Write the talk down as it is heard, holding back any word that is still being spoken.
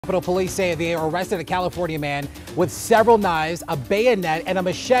Capitol Police say they arrested a California man with several knives, a bayonet, and a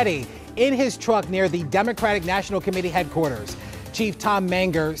machete in his truck near the Democratic National Committee headquarters. Chief Tom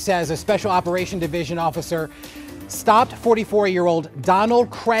Manger says a Special Operation Division officer stopped 44-year-old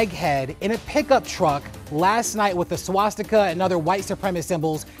Donald Craighead in a pickup truck last night with the swastika and other white supremacist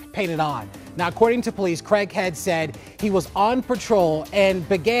symbols painted on. Now, according to police, Craighead said he was on patrol and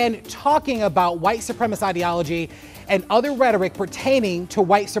began talking about white supremacist ideology and other rhetoric pertaining to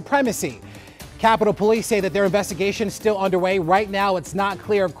white supremacy. Capitol Police say that their investigation is still underway. Right now, it's not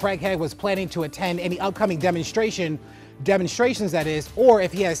clear if Craighead was planning to attend any upcoming demonstrations, that is, or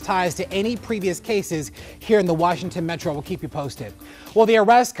if he has ties to any previous cases here in the Washington Metro. We'll keep you posted. Well, the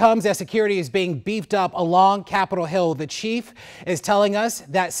arrest comes as security is being beefed up along Capitol Hill. The chief is telling us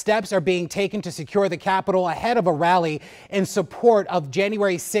that steps are being taken to secure the Capitol ahead of a rally in support of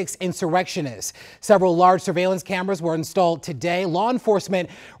January 6th insurrectionists. Several large surveillance cameras were installed today. Law enforcement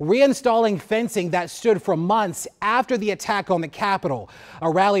reinstalling fencing that stood for months after the attack on the Capitol. A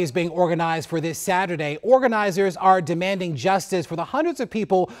rally is being organized for this Saturday. Organizers are demanding justice for the hundreds of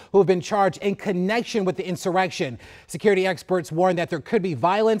people who have been charged in connection with the insurrection. Security experts warn that there could be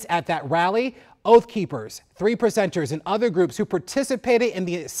violence at that rally. Oath Keepers, 3%ers, and other groups who participated in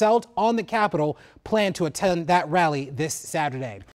the assault on the Capitol plan to attend that rally this Saturday.